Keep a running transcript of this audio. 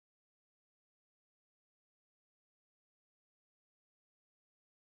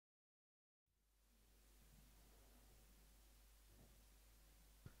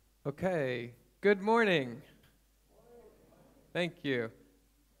Okay, good morning. Thank you.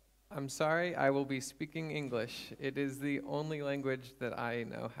 I'm sorry, I will be speaking English. It is the only language that I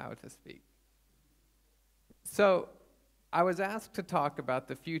know how to speak. So, I was asked to talk about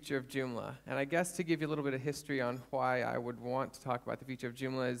the future of Joomla, and I guess to give you a little bit of history on why I would want to talk about the future of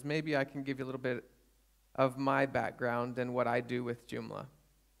Joomla is maybe I can give you a little bit of my background and what I do with Joomla.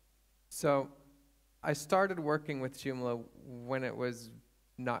 So, I started working with Joomla when it was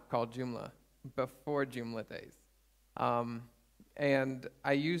not called Joomla, before Joomla days. And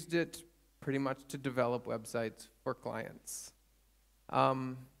I used it pretty much to develop websites for clients.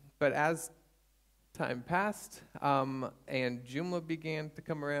 But as time passed and Joomla began to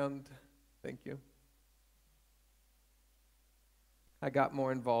come around, thank you, I got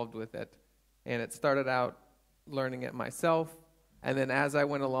more involved with it. And it started out learning it myself, and then as I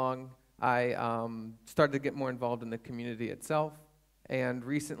went along, I started to get more involved in the community itself. And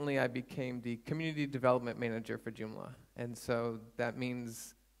recently I became the Community Development Manager for Joomla. And so that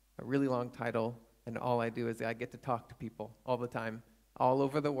means a really long title, and all I do is I get to talk to people all the time, all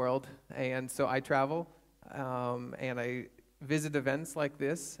over the world. And so I travel, and I visit events like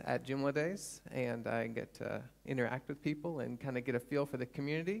this at Joomla Days, and I get to interact with people and kind of get a feel for the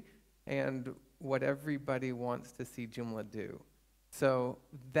community and what everybody wants to see Joomla do. So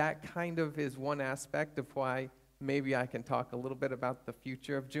that kind of is one aspect of why maybe I can talk a little bit about the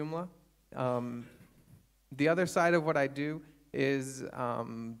future of Joomla. The other side of what I do is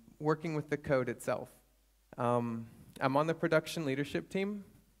working with the code itself. I'm on the production leadership team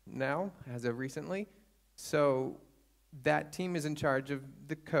now, as of recently. So that team is in charge of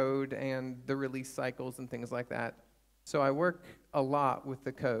the code and the release cycles and things like that. So I work a lot with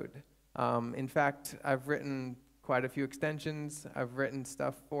the code. In fact, I've written quite a few extensions. I've written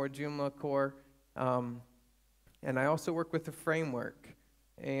stuff for Joomla core. And I also work with the framework.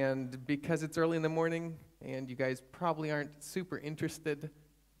 And because it's early in the morning, and you guys probably aren't super interested,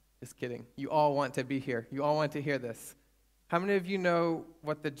 just kidding. You all want to be here. You all want to hear this. How many of you know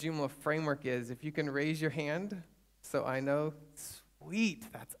what the Joomla framework is? If you can raise your hand, so I know. Sweet,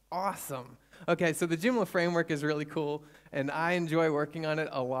 that's awesome. Okay, so the Joomla framework is really cool, and I enjoy working on it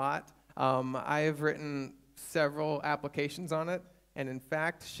a lot. I have written several applications on it. And in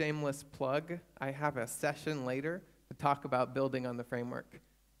fact, shameless plug, I have a session later to talk about building on the framework.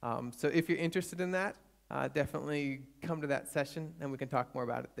 So if you're interested in that, definitely come to that session and we can talk more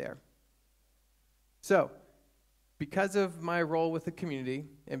about it there. So, because of my role with the community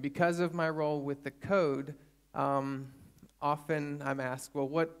and because of my role with the code, often I'm asked, well,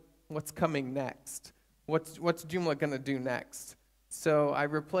 what's coming next? What's Joomla going to do next? So I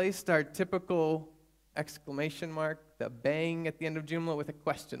replaced our typical exclamation mark, the bang at the end of Joomla, with a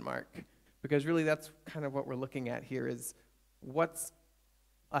question mark. Because really that's kind of what we're looking at here is what's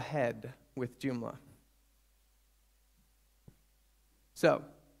ahead with Joomla. So,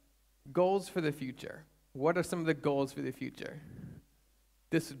 goals for the future. What are some of the goals for the future?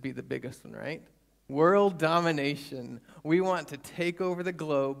 This would be the biggest one, right? World domination. We want to take over the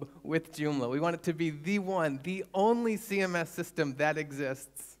globe with Joomla. We want it to be the one, the only CMS system that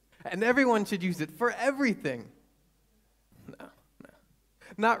exists. And everyone should use it for everything. No.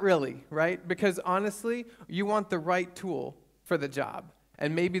 Not really, right? Because honestly, you want the right tool for the job.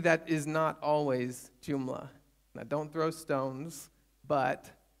 And maybe that is not always Joomla. Now, don't throw stones, but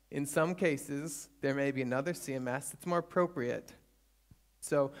in some cases, there may be another CMS that's more appropriate.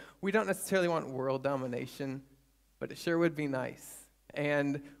 So we don't necessarily want world domination, but it sure would be nice.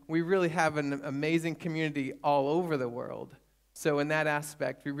 And we really have an amazing community all over the world. So in that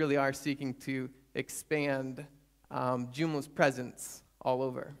aspect, we really are seeking to expand Joomla's presence all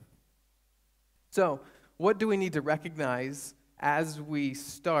over. So what do we need to recognize as we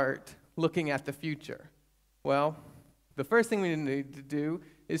start looking at the future? Well, the first thing we need to do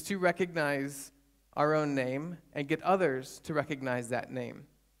is to recognize our own name and get others to recognize that name.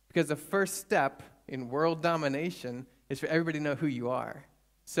 Because the first step in world domination is for everybody to know who you are.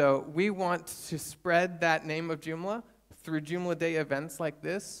 So we want to spread that name of Joomla through Joomla Day events like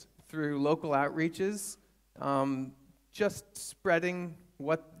this, through local outreaches, just spreading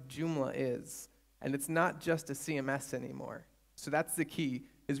what Joomla is. And it's not just a CMS anymore. So that's the key,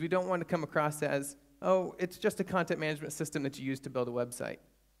 is we don't want to come across as, oh, it's just a content management system that you use to build a website.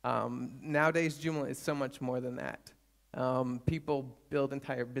 Nowadays, Joomla is so much more than that. People build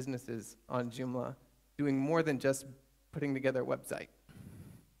entire businesses on Joomla, doing more than just putting together a website.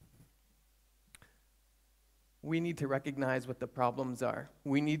 We need to recognize what the problems are.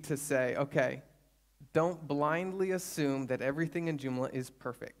 We need to say, okay, don't blindly assume that everything in Joomla is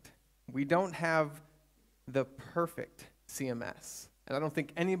perfect. We don't have the perfect CMS. And I don't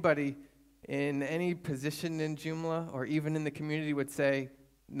think anybody in any position in Joomla or even in the community would say,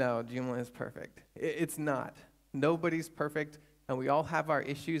 no, Joomla is perfect. It's not. Nobody's perfect, and we all have our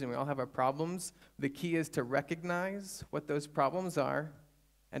issues and we all have our problems. The key is to recognize what those problems are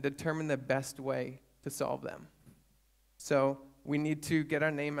and determine the best way to solve them. So we need to get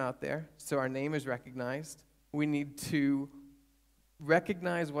our name out there so our name is recognized. We need to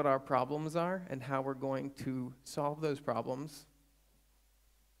recognize what our problems are and how we're going to solve those problems.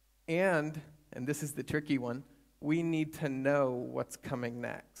 And this is the tricky one, we need to know what's coming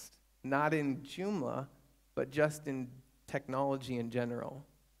next. Not in Joomla, but just in technology in general.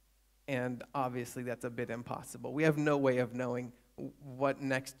 And obviously that's a bit impossible. We have no way of knowing what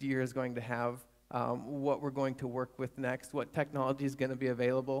next year is going to have, what we're going to work with next, what technology is going to be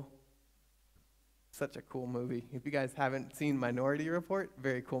available. Such a cool movie. If you guys haven't seen Minority Report,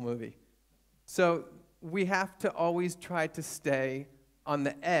 very cool movie. So we have to always try to stay on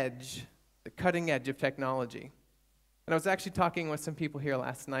the edge, the cutting edge of technology. And I was actually talking with some people here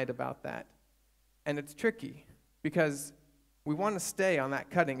last night about that. And it's tricky because we want to stay on that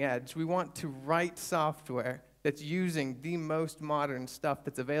cutting edge. We want to write software that's using the most modern stuff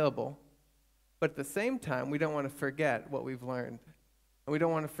that's available. But at the same time, we don't want to forget what we've learned. And we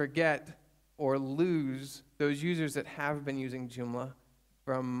don't want to forget or lose those users that have been using Joomla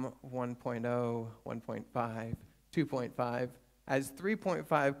from 1.0, 1.5, 2.5. As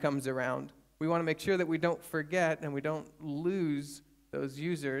 3.5 comes around, we want to make sure that we don't forget and we don't lose those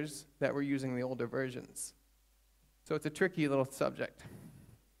users that were using the older versions. So it's a tricky little subject.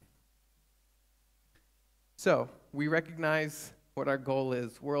 So we recognize what our goal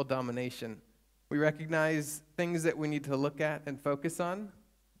is, world domination. We recognize things that we need to look at and focus on.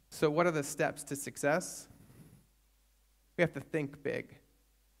 So what are the steps to success? We have to think big.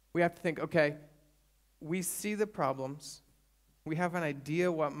 We have to think, okay, we see the problems. We have an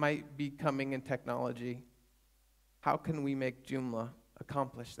idea what might be coming in technology. How can we make Joomla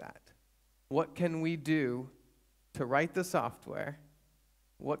accomplish that? What can we do to write the software?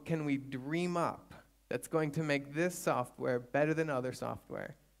 What can we dream up that's going to make this software better than other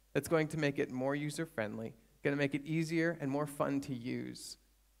software? That's going to make it more user-friendly, going to make it easier and more fun to use.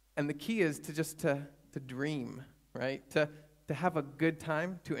 And the key is to just to dream, right? To have a good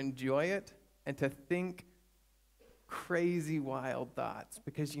time, to enjoy it, and to think crazy, wild thoughts,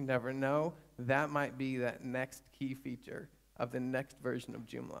 because you never know, that might be that next key feature of the next version of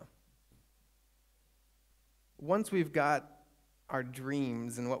Joomla. Once we've got our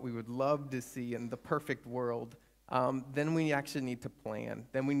dreams and what we would love to see in the perfect world, then we actually need to plan.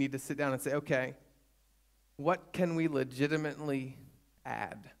 Then we need to sit down and say, okay, what can we legitimately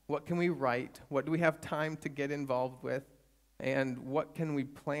add? What can we write? What do we have time to get involved with? And what can we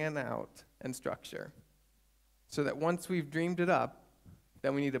plan out and structure? So that once we've dreamed it up,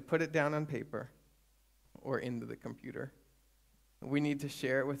 then we need to put it down on paper or into the computer. We need to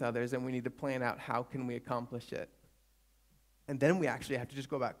share it with others, and we need to plan out how can we accomplish it. And then we actually have to just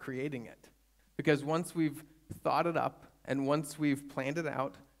go about creating it. Because once we've thought it up and once we've planned it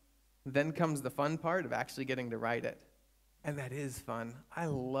out, then comes the fun part of actually getting to write it. And that is fun. I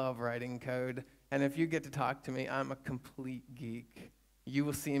love writing code. And if you get to talk to me, I'm a complete geek. You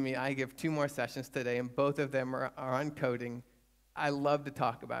will see me. I give 2 more sessions today, and both of them are on coding. I love to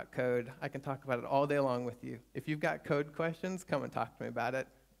talk about code. I can talk about it all day long with you. If you've got code questions, come and talk to me about it.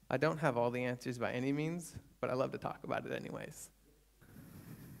 I don't have all the answers by any means, but I love to talk about it anyways.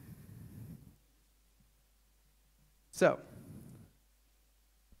 So,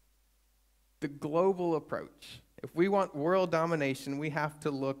 the global approach. If we want world domination, we have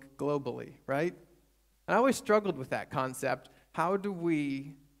to look globally, right? And I always struggled with that concept. How do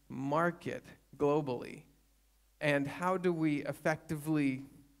we market globally? And how do we effectively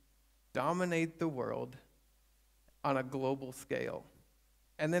dominate the world on a global scale?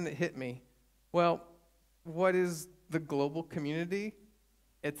 And then it hit me. Well, what is the global community?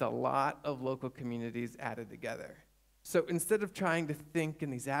 It's a lot of local communities added together. So instead of trying to think in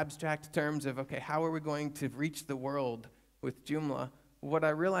these abstract terms of, okay, how are we going to reach the world with Joomla, what I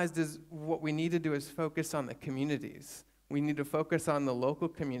realized is what we need to do is focus on the communities. We need to focus on the local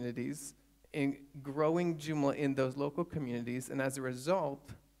communities in growing Joomla in those local communities, and as a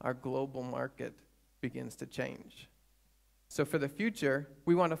result, our global market begins to change. So for the future,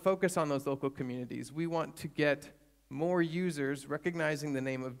 we want to focus on those local communities. We want to get more users recognizing the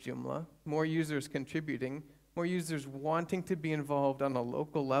name of Joomla, more users contributing, more users wanting to be involved on a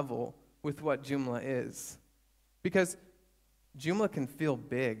local level with what Joomla is. Because Joomla can feel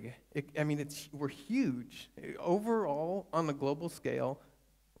big. We're huge. Overall, on the global scale,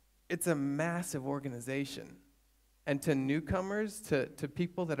 it's a massive organization. And to newcomers, to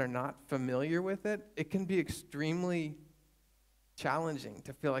people that are not familiar with it, it can be extremely challenging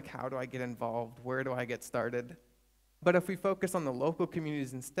to feel like, how do I get involved? Where do I get started? But if we focus on the local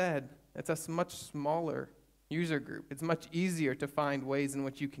communities instead, it's a much smaller user group. It's much easier to find ways in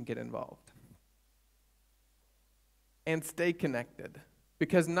which you can get involved. And stay connected.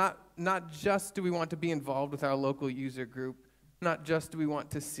 Because not just do we want to be involved with our local user group, not just do we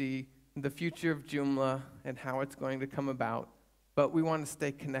want to see the future of Joomla and how it's going to come about, but we want to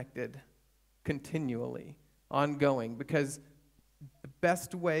stay connected continually, ongoing, because the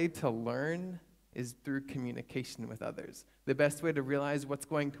best way to learn is through communication with others. The best way to realize what's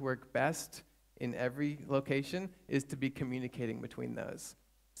going to work best in every location is to be communicating between those.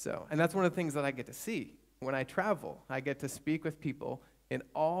 And that's one of the things that I get to see when I travel. I get to speak with people in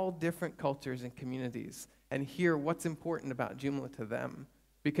all different cultures and communities and hear what's important about Joomla to them.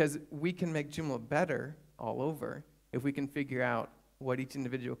 Because we can make Joomla better all over if we can figure out what each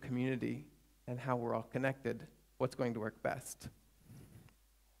individual community and how we're all connected, what's going to work best.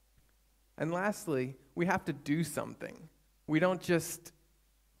 And lastly, we have to do something. We don't just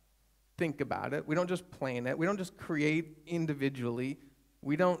think about it. We don't just plan it. We don't just create individually.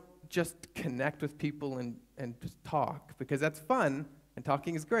 We don't just connect with people and just talk, because that's fun and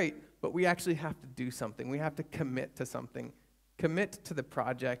talking is great, but we actually have to do something. We have to commit to something. Commit to the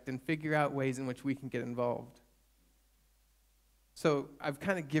project and figure out ways in which we can get involved. So I've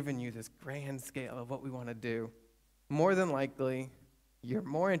kind of given you this grand scale of what we want to do. More than likely, you're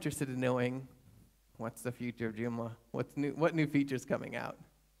more interested in knowing what's the future of Joomla, what new features coming out.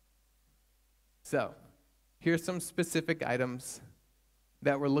 So here's some specific items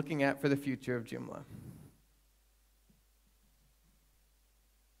that we're looking at for the future of Joomla.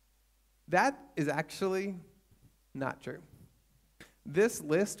 That is actually not true. This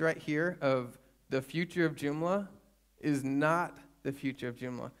list right here of the future of Joomla is not the future of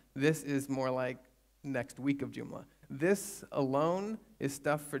Joomla. This is more like next week of Joomla. This alone is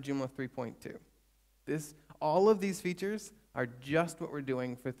stuff for Joomla 3.2. All of these features are just what we're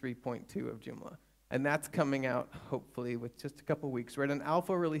doing for 3.2 of Joomla. And that's coming out, hopefully, with just a couple weeks. We're at an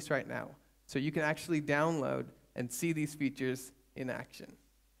alpha release right now. So you can actually download and see these features in action.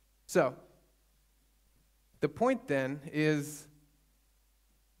 So the point then is,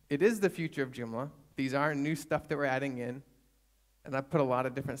 it is the future of Joomla. These are new stuff that we're adding in. And I've put a lot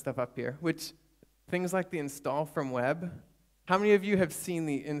of different stuff up here, which things like the install from web. How many of you have seen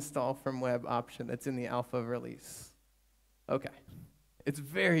the install from web option that's in the alpha release? Okay. It's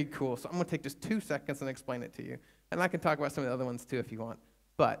very cool. So I'm going to take just 2 seconds and explain it to you. And I can talk about some of the other ones too if you want.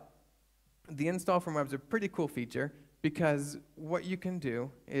 But the install from web is a pretty cool feature, because what you can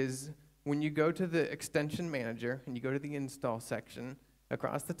do is when you go to the extension manager and you go to the install section,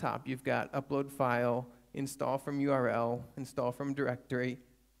 across the top you've got upload file, install from URL, install from directory,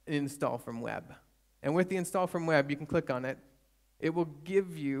 install from web. And with the install from web, you can click on it. It will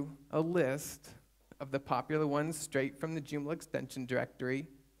give you a list of the popular ones straight from the Joomla extension directory,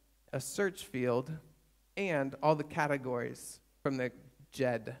 a search field, and all the categories from the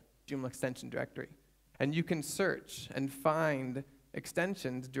JED, Joomla extension directory. And you can search and find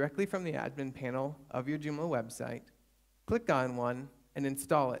extensions directly from the admin panel of your Joomla website, click on one, and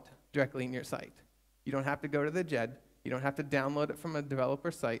install it directly in your site. You don't have to go to the JED. You don't have to download it from a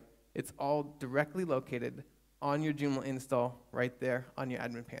developer site. It's all directly located on your Joomla install right there on your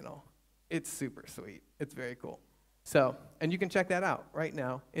admin panel. It's super sweet. It's very cool. And you can check that out right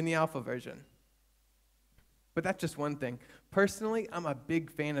now in the alpha version. But that's just one thing. Personally, I'm a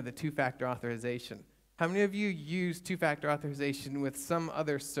big fan of the two-factor authorization. How many of you use two-factor authorization with some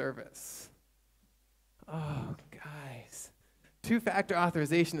other service? Oh, guys. Two-factor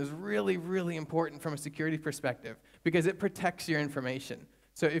authorization is really, really important from a security perspective because it protects your information.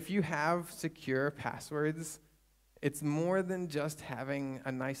 So if you have secure passwords, it's more than just having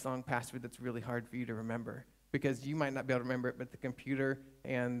a nice long password that's really hard for you to remember, because you might not be able to remember it, but the computer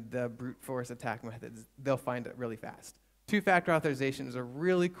and the brute force attack methods, they'll find it really fast. Two-factor authorization is a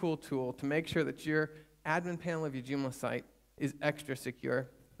really cool tool to make sure that your admin panel of your Joomla site is extra secure.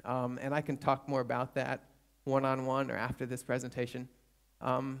 And I can talk more about that one-on-one or after this presentation.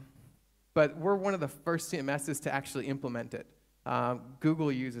 But we're one of the first CMSs to actually implement it.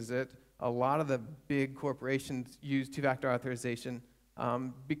 Google uses it. A lot of the big corporations use two-factor authorization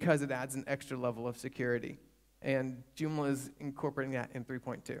because it adds an extra level of security. And Joomla is incorporating that in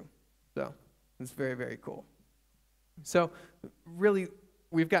 3.2. So it's very, very cool. So really,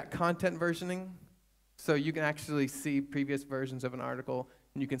 we've got content versioning. So you can actually see previous versions of an article,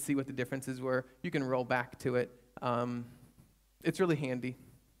 and you can see what the differences were. You can roll back to it. It's really handy.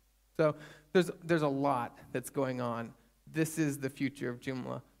 So there's a lot that's going on. This is the future of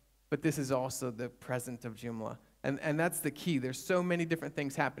Joomla, but this is also the present of Joomla. And that's the key. There's so many different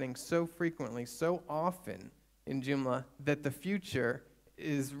things happening so frequently, so often in Joomla, that the future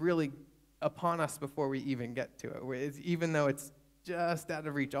is really upon us before we even get to it. Even though it's just out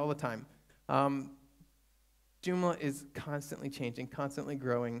of reach all the time. Joomla is constantly changing, constantly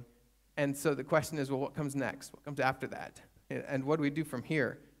growing. And so the question is, well, what comes next? What comes after that? And what do we do from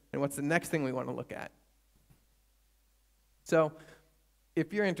here? And what's the next thing we want to look at? So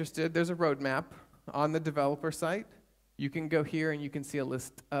if you're interested, there's a roadmap on the developer site. You can go here and you can see a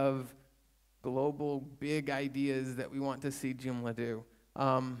list of global big ideas that we want to see Joomla do.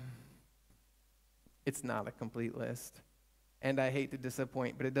 It's not a complete list. And I hate to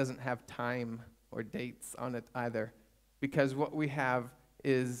disappoint, but it doesn't have time or dates on it either. Because what we have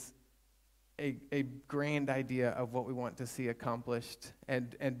is a grand idea of what we want to see accomplished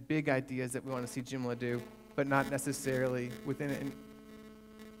and big ideas that we want to see Joomla do, but not necessarily within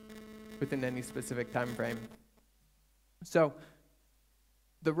any specific time frame. So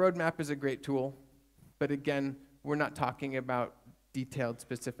the roadmap is a great tool, but again, we're not talking about detailed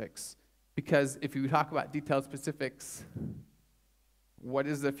specifics. Because if you talk about detailed specifics, what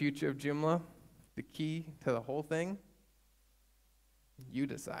is the future of Joomla? The key to the whole thing? You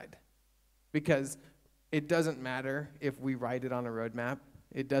decide. Because it doesn't matter if we write it on a roadmap.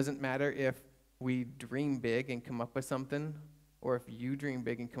 It doesn't matter if we dream big and come up with something, or if you dream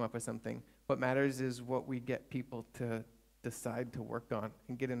big and come up with something. What matters is what we get people to decide to work on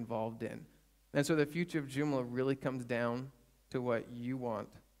and get involved in. And so the future of Joomla really comes down to what you want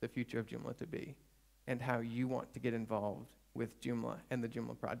the future of Joomla to be and how you want to get involved with Joomla and the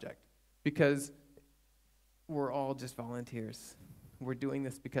Joomla project. Because we're all just volunteers. We're doing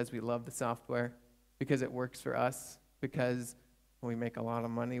this because we love the software, because it works for us, because we make a lot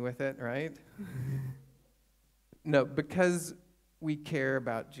of money with it, right? No, because we care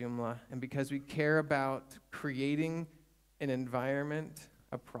about Joomla and because we care about creating an environment,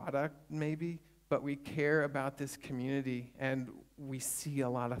 a product maybe, but we care about this community and we see a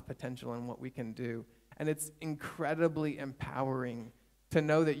lot of potential in what we can do. And it's incredibly empowering to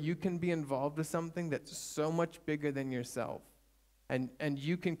know that you can be involved with something that's so much bigger than yourself. And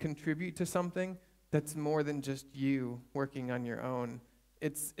you can contribute to something that's more than just you working on your own.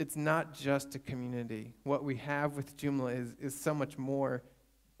 It's not just a community. What we have with Joomla is so much more.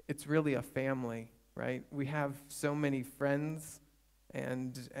 It's really a family, right? We have so many friends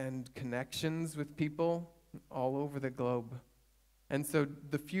and connections with people all over the globe. And so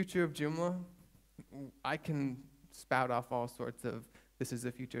the future of Joomla, I can spout off all sorts of, this is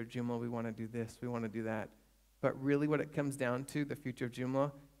the future of Joomla, we want to do this, we want to do that. But really what it comes down to, the future of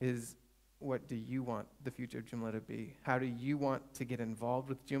Joomla, is what do you want the future of Joomla to be? How do you want to get involved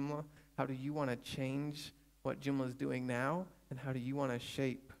with Joomla? How do you want to change what Joomla is doing now? And how do you want to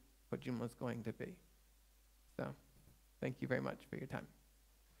shape what Joomla is going to be? So, thank you very much for your time.